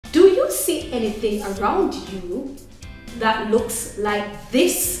see anything around you that looks like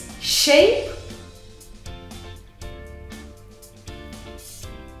this shape?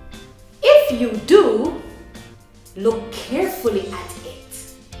 If you do, look carefully at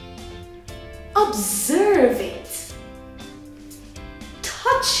it. Observe it.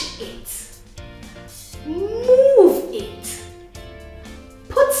 Touch it. Move it.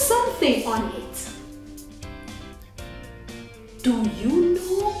 Put something on it. Do you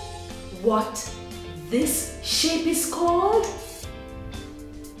know what this shape is called?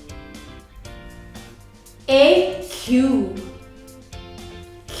 A cube.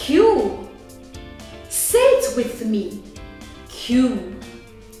 Cube. Say it with me. Cube.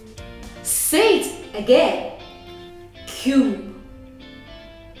 Say it again. Cube.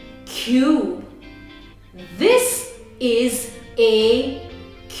 Cube. This is a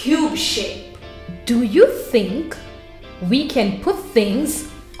cube shape. Do you think we can put things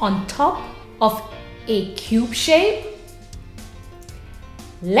on top of a cube shape?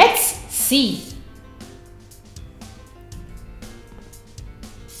 Let's see.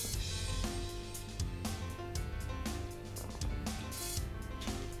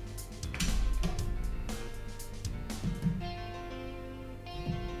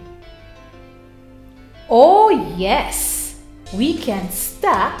 Oh yes, we can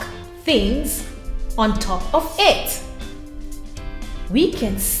stack things on top of it. We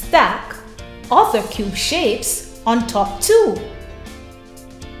can stack other cube shapes on top too.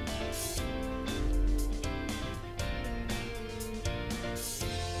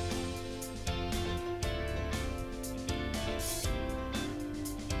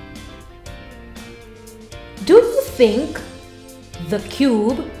 Do you think the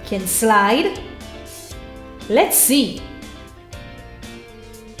cube can slide? Let's see.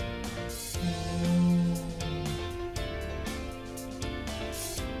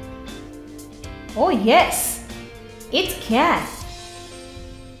 Oh yes, it can.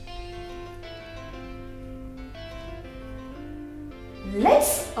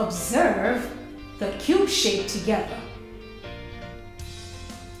 Let's observe the cube shape together.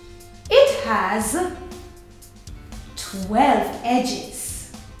 It has 12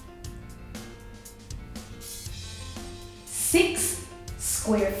 edges, 6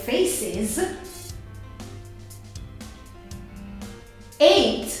 square faces,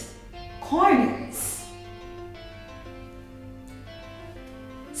 8 corners.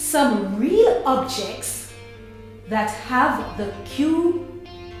 Some real objects that have the cube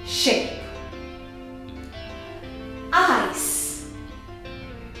shape. Ice,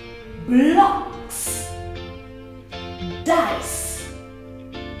 blocks, dice,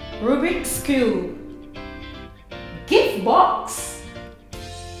 Rubik's Cube, gift box,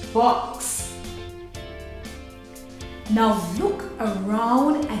 box. Now look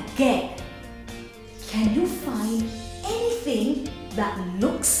around again. Can you find anything that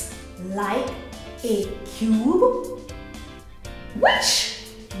looks like a cube? Which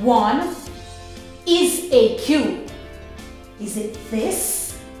one is a cube? Is it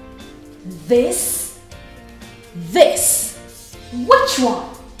this, this, this? Which one?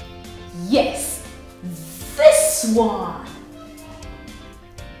 Yes, this one.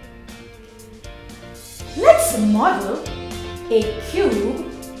 Let's model a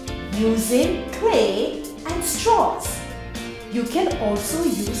cube using clay and straws. You can also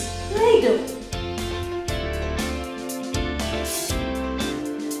use Play-Doh.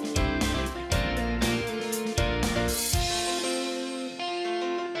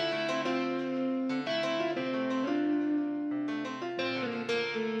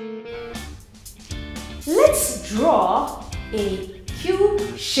 Let's draw a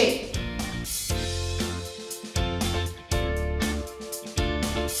cube shape.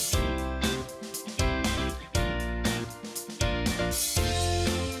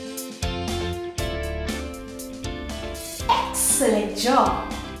 Excellent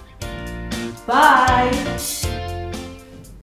job! Bye!